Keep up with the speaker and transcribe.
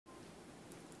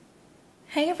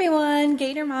Hey everyone,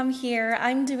 Gator Mom here.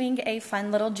 I'm doing a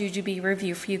fun little jujube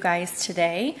review for you guys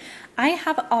today. I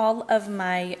have all of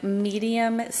my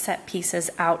medium set pieces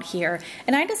out here,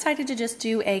 and I decided to just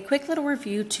do a quick little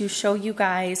review to show you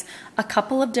guys a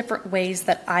couple of different ways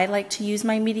that I like to use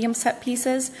my medium set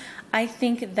pieces. I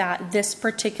think that this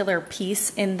particular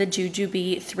piece in the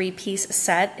jujube 3-piece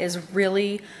set is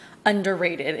really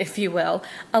underrated, if you will.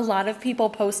 A lot of people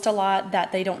post a lot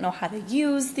that they don't know how to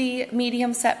use the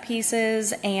medium set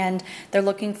pieces and they're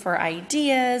looking for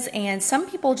ideas, and some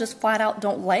people just flat out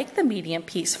don't like the medium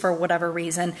piece for whatever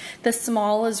reason. The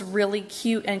small is really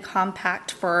cute and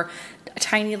compact for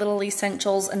tiny little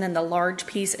essentials, and then the large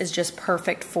piece is just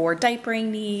perfect for diapering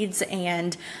needs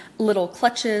and little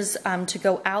clutches to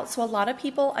go out. So a lot of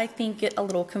people, I think, get a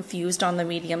little confused on the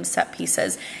medium set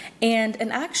pieces, and in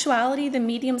actuality the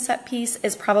medium set piece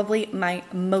is probably my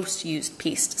most used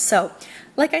piece. So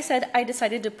like I said, I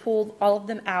decided to pull all of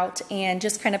them out and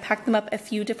just kind of pack them up a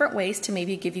few different ways to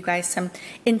maybe give you guys some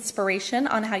inspiration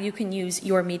on how you can use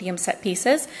your medium set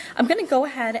pieces. I'm going to go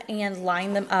ahead and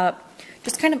line them up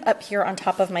just kind of up here on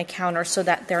top of my counter so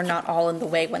that they're not all in the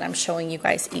way when I'm showing you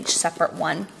guys each separate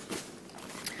one.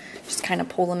 Just kind of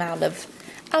pull them out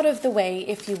of the way,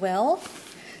 if you will.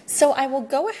 So I will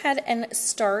go ahead and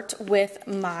start with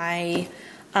my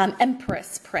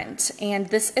Empress print, and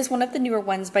this is one of the newer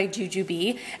ones by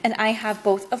Jujube, and I have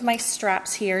both of my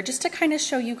straps here just to kind of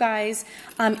show you guys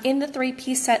in the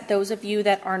 3-piece set. Those of you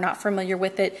that are not familiar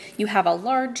with it, you have a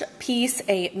large piece,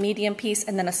 a medium piece,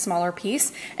 and then a smaller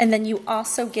piece, and then you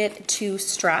also get 2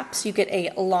 straps. You get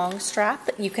a long strap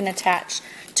that you can attach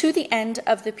to the end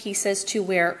of the pieces to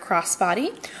wear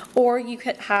crossbody, or you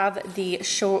could have the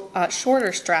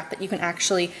shorter strap that you can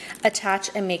actually attach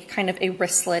and make kind of a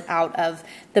wristlet out of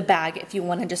the bag if you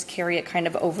want to just carry it kind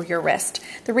of over your wrist.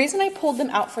 The reason I pulled them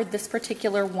out for this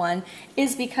particular one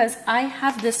is because I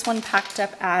have this one packed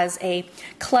up as a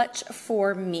clutch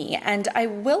for me, and I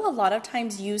will a lot of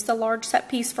times use the large set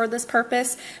piece for this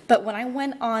purpose, but when I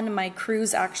went on my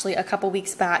cruise actually a couple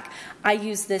weeks back, I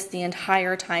used this the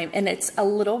entire time, and it's a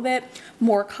little bit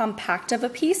more compact of a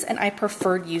piece, and I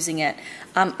preferred using it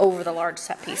over the large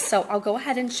set piece. So I'll go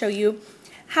ahead and show you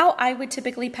how I would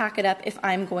typically pack it up if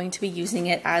I'm going to be using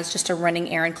it as just a running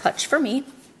errand clutch for me.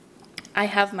 I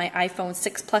have my iPhone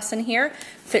 6 Plus in here,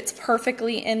 fits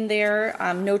perfectly in there,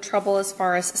 no trouble as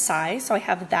far as size, so I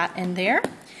have that in there.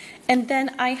 And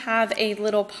then I have a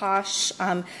little Posh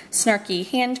Snarky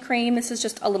hand cream. This is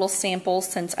just a little sample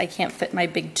since I can't fit my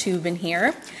big tube in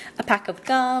here. A pack of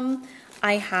gum.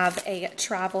 I have a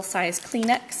travel size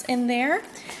Kleenex in there,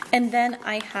 and then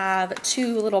I have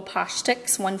 2 little Posh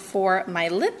sticks, one for my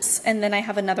lips, and then I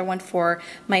have another one for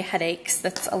my headaches.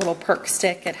 That's a little perk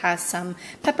stick. It has some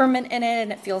peppermint in it,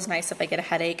 and it feels nice if I get a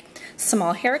headache.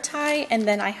 Small hair tie, and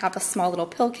then I have a small little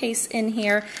pill case in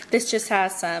here. This just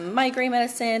has some migraine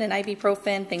medicine and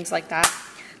ibuprofen, things like that.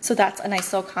 So that's a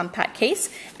nice little compact case.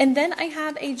 And then I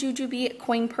have a Jujube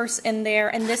coin purse in there,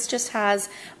 and this just has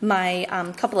my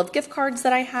couple of gift cards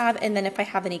that I have, and then if I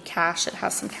have any cash, it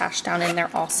has some cash down in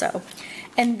there also.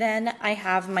 And then I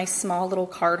have my small little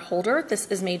card holder. This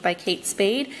is made by Kate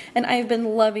Spade, and I've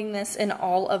been loving this in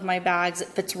all of my bags. It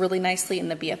fits really nicely in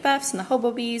the BFFs and the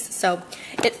Hobo Bees, so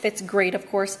it fits great, of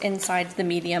course, inside the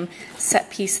medium set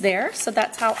piece there. So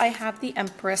that's how I have the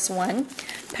Empress one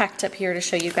packed up here to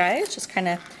show you guys. Just kind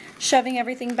of shoving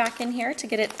everything back in here to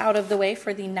get it out of the way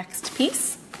for the next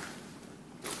piece.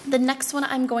 The next one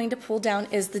I'm going to pull down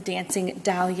is the Dancing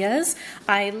Dahlias.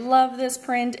 I love this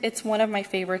print. It's one of my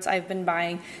favorites. I've been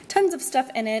buying tons of stuff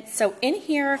in it. So in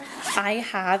here, I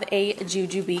have a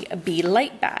Jujube Be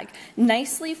Light bag.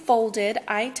 Nicely folded.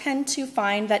 I tend to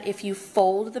find that if you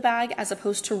fold the bag as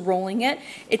opposed to rolling it,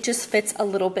 it just fits a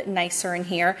little bit nicer in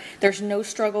here. There's no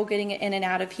struggle getting it in and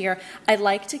out of here. I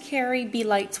like to carry Be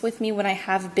Lights with me when I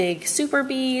have big super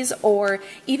bees, or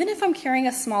even if I'm carrying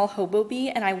a small hobo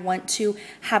bee and I want to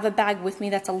have a bag with me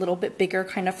that's a little bit bigger,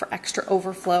 kind of for extra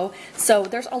overflow. So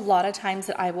there's a lot of times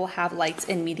that I will have lights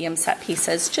in medium set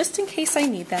pieces just in case I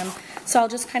need them. So I'll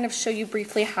just kind of show you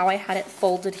briefly how I had it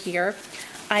folded here.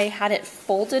 I had it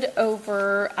folded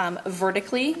over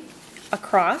vertically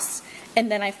across,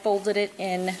 and then I folded it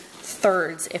in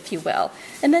thirds, if you will,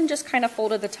 and then just kind of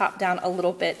folded the top down a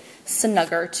little bit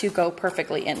snugger to go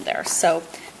perfectly in there. So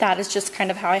that is just kind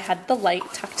of how I had the light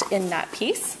tucked in that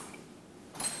piece.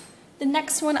 The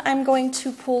next one I'm going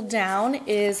to pull down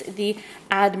is the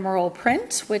Admiral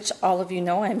print, which all of you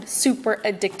know I'm super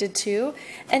addicted to.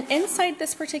 And inside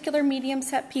this particular medium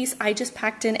set piece, I just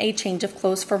packed in a change of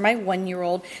clothes for my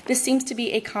 1-year-old. This seems to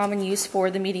be a common use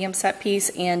for the medium set piece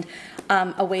and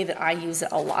a way that I use it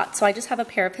a lot. So I just have a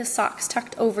pair of his socks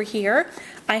tucked over here.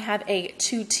 I have a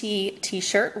 2T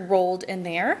t-shirt rolled in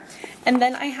there. And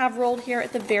then I have rolled here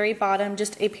at the very bottom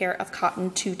just a pair of cotton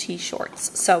 2T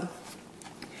shorts. So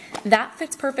that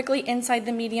fits perfectly inside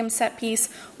the medium set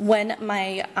piece. When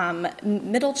my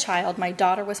middle child, my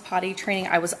daughter, was potty training,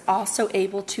 I was also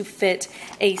able to fit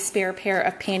a spare pair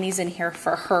of panties in here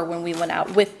for her when we went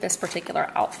out with this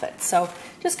particular outfit. So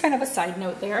just kind of a side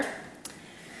note there.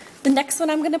 The next one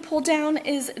I'm going to pull down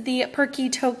is the Perky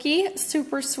Toki,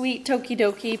 super sweet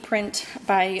Tokidoki print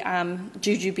by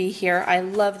Jujubee here. I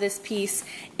love this piece.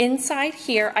 Inside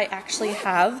here I actually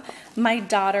have my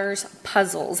daughter's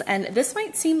puzzles, and this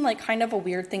might seem like kind of a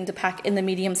weird thing to pack in the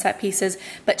medium set pieces,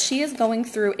 but she is going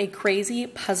through a crazy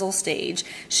puzzle stage.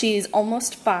 She's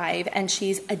almost 5 and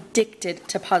she's addicted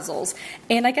to puzzles,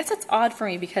 and I guess it's odd for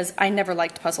me because I never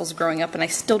liked puzzles growing up and I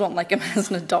still don't like them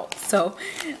as an adult, so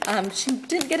she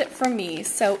didn't get it from me.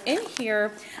 So in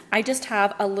here I just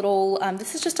have a little,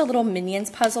 this is just a little Minions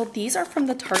puzzle. These are from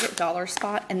the Target dollar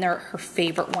spot and they're her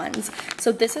favorite ones.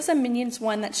 So this is a Minions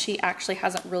one that she actually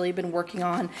hasn't really been working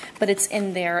on, but it's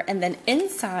in there. And then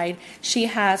inside she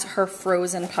has her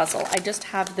Frozen puzzle. I just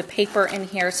have the paper in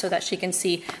here so that she can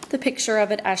see the picture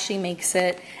of it as she makes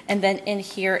it. And then in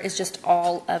here is just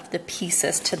all of the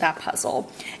pieces to that puzzle.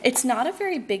 It's not a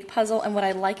very big puzzle, and what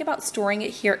I like about storing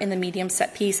it here in the medium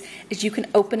set piece is you can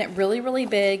open it really, really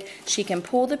big. She can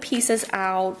pull the pieces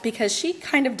out because she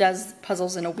kind of does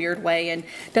puzzles in a weird way and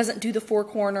doesn't do the 4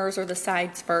 corners or the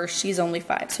sides first. She's only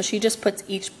 5, so she just puts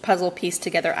each puzzle piece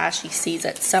together as she sees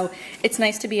it. So it's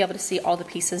nice to be able to see all the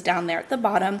pieces down there at the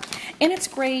bottom, and it's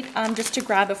great just to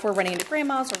grab if we're running into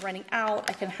grandma's or running out.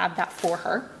 I can have that for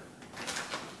her.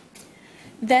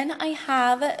 Then I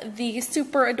have the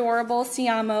super adorable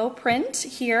Siamo print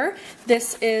here.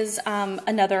 This is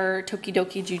another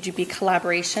Tokidoki Jujubee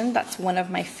collaboration. That's one of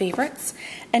my favorites.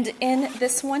 And in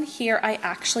this one here, I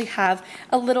actually have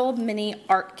a little mini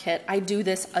art kit. I do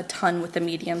this a ton with the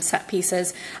medium set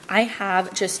pieces. I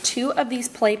have just 2 of these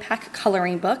play pack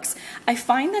coloring books. I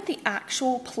find that the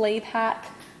actual play pack,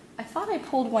 I thought I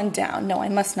pulled one down. No, I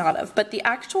must not have. But the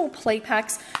actual play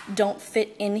packs don't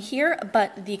fit in here,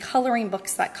 but the coloring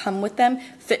books that come with them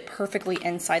fit perfectly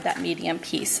inside that medium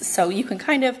piece. So you can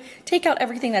kind of take out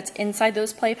everything that's inside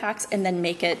those play packs and then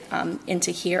make it into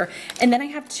here. And then I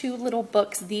have 2 little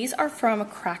books. These are from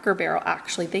Cracker Barrel,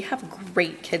 actually. They have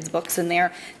great kids books in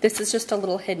there. This is just a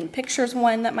little hidden pictures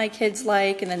one that my kids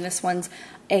like, and then this one's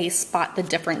a Spot the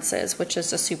Differences, which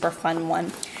is a super fun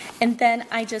one. And then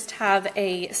I just have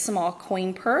a small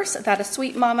coin purse that a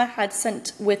sweet mama had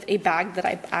sent with a bag that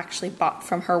I actually bought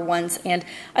from her once, and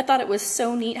I thought it was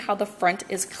so neat how the front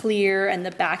is clear and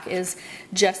the back is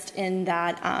just in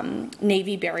that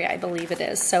navy berry, I believe it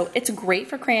is. So it's great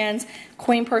for crayons.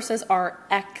 Coin purses are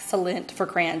excellent for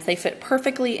crayons. They fit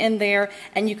perfectly in there,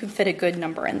 and you can fit a good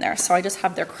number in there. So I just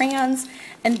have their crayons,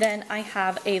 and then I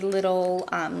have a little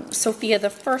Sophia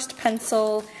the First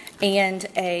pencil and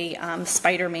a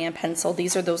Spider-Man pencil.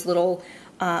 These are those little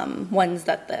ones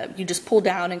that you just pull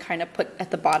down and kind of put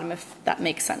at the bottom, if that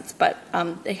makes sense. But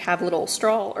they have little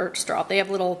they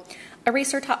have little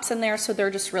eraser tops in there, so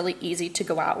they're just really easy to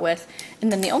go out with.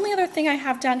 And then the only other thing I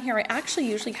have down here, I actually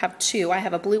usually have 2. I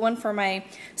have a blue one for my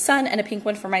son and a pink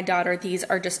one for my daughter. These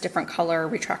are just different color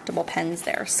retractable pens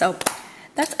there. So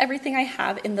that's everything I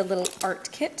have in the little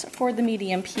art kit for the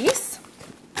medium piece.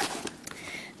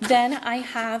 Then I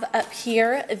have up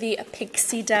here the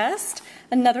Pixie Dust,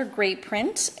 another great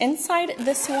print. Inside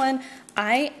this one,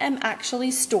 I am actually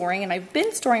storing, and I've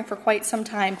been storing for quite some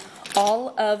time,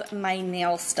 all of my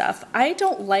nail stuff. I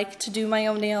don't like to do my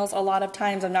own nails a lot of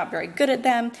times. I'm not very good at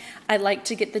them. I like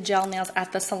to get the gel nails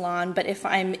at the salon, but if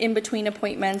I'm in between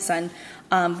appointments and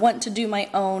want to do my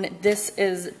own, this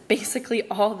is basically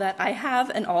all that I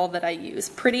have and all that I use.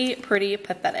 Pretty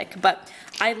pathetic, but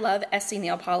I love Essie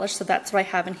nail polish, so that's what I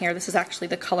have in here. This is actually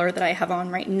the color that I have on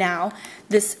right now.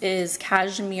 This is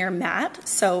Cashmere Matte,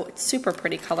 so it's super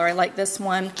pretty color. I like this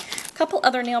one. A couple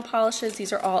other nail polishes.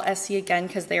 These are all Essie again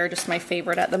because they are just my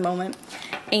favorite at the moment.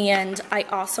 And I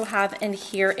also have in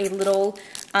here a little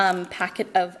packet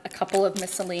of a couple of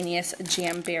miscellaneous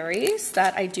jam berries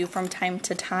that I do from time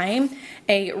to time.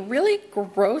 A really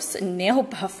gross nail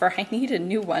buffer. I need a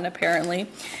new one apparently.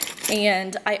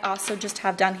 And I also just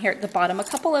have down here at the bottom a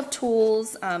couple of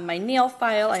tools, my nail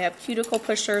file, I have cuticle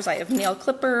pushers, I have nail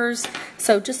clippers,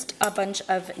 so just a bunch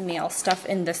of nail stuff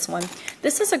in this one.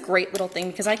 This is a great little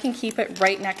thing because I can keep it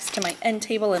right next to my end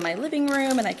table in my living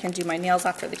room, and I can do my nails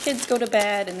after the kids go to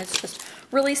bed, and it's just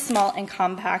really small and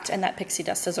compact, and that pixie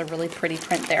dust is a really pretty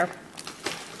print there.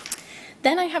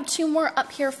 Then I have two more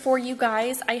up here for you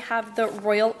guys. I have the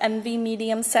Royal Envy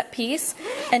medium set piece,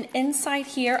 and inside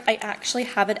here I actually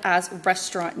have it as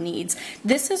restaurant needs.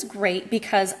 This is great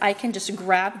because I can just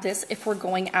grab this if we're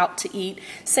going out to eat,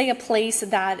 say a place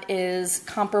that is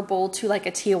comparable to like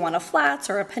a Tijuana Flats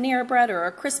or a Panera Bread or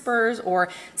a Crispers, or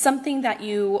something that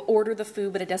you order the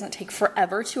food but it doesn't take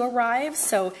forever to arrive.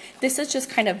 So this is just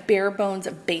kind of bare bones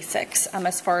basics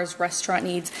as far as restaurant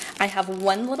needs. I have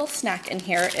one little snack in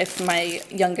here if my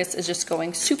youngest is just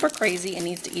going super crazy and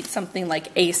needs to eat something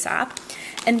like ASAP.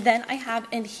 And then I have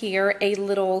in here a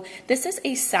little, this is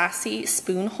a Sassy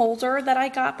spoon holder that I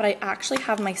got, but I actually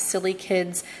have my Silly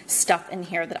Kids stuff in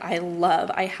here that I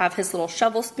love. I have his little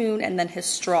shovel spoon and then his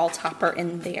straw topper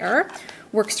in there.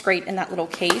 Works great in that little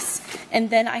case. And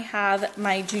then I have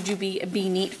my Jujube Be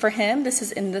Neat for him. This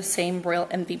is in the same Royal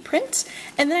Envy print.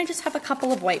 And then I just have a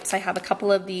couple of wipes. I have a couple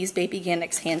of these Baby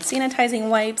Ganix hand sanitizing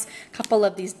wipes, a couple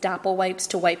of these Dapple wipes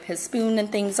to wipe his spoon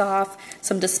and things off,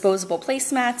 some disposable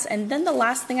placemats, and then the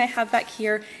last thing I have back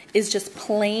here is just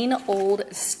plain old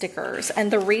stickers.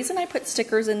 And the reason I put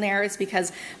stickers in there is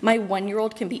because my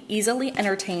 1-year-old can be easily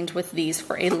entertained with these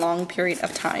for a long period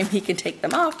of time. He can take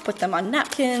them off, put them on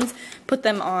napkins, put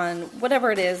them on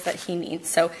whatever it is that he needs.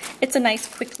 So it's a nice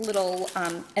quick little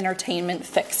entertainment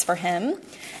fix for him.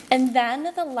 And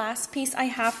then the last piece I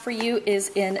have for you is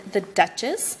in the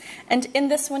Duchess. And in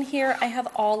this one here, I have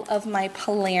all of my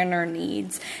planner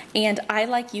needs. And I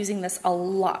like using this a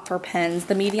lot for pens.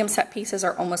 The medium set pieces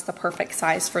are almost the perfect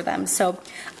size for them. So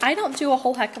I don't do a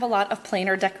whole heck of a lot of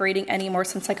planner decorating anymore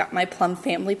since I got my Plum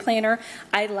Family planner.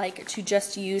 I like to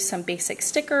just use some basic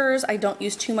stickers. I don't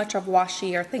use too much of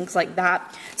washi or things like that.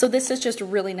 So this is just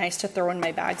really nice to throw in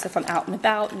my bags if I'm out and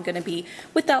about and going to be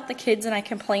without the kids and I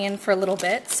can plan for a little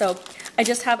bit. So I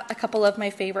just have a couple of my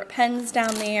favorite pens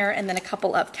down there and then a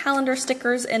couple of calendar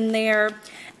stickers in there.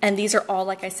 And these are all,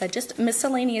 like I said, just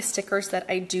miscellaneous stickers that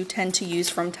I do tend to use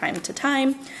from time to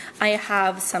time. I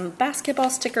have some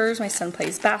basketball stickers. My son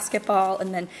plays basketball.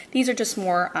 And then these are just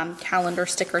more calendar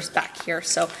stickers back here.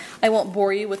 So I won't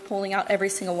bore you with pulling out every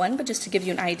single one, but just to give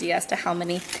you an idea as to how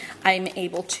many I'm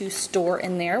able to store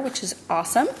in there, which is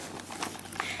awesome.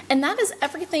 And that is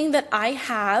everything that I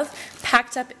have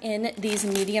packed up in these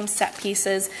medium set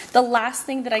pieces. The last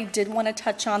thing that I did want to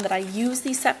touch on that I use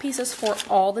these set pieces for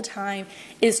all the time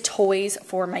is toys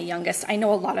for my youngest. I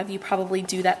know a lot of you probably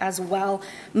do that as well.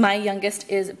 My youngest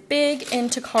is big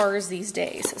into cars these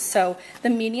days. So the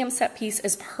medium set piece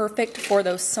is perfect for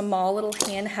those small little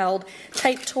handheld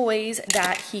type toys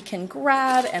that he can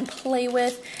grab and play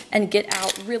with and get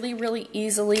out really, really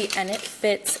easily. And it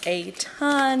fits a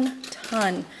ton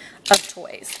of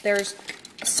toys. There's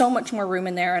so much more room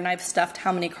in there, and I've stuffed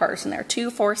how many cars in there? 2,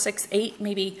 4, 6, 8,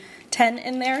 maybe 10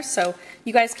 in there, so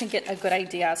you guys can get a good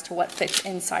idea as to what fits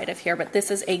inside of here. But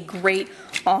this is a great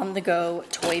on-the-go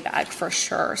toy bag for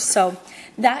sure. So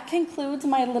that concludes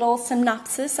my little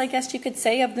synopsis, I guess you could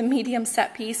say, of the medium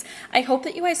set piece. I hope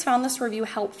that you guys found this review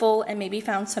helpful and maybe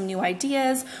found some new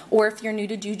ideas, or if you're new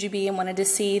to Jujube and wanted to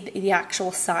see the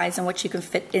actual size and what you can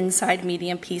fit inside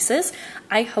medium pieces,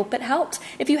 I hope it helped.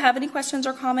 If you have any questions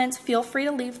or comments, feel free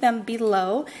to leave them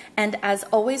below. And as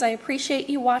always, I appreciate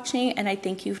you watching and I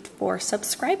thank you for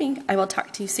subscribing. I will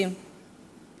talk to you soon.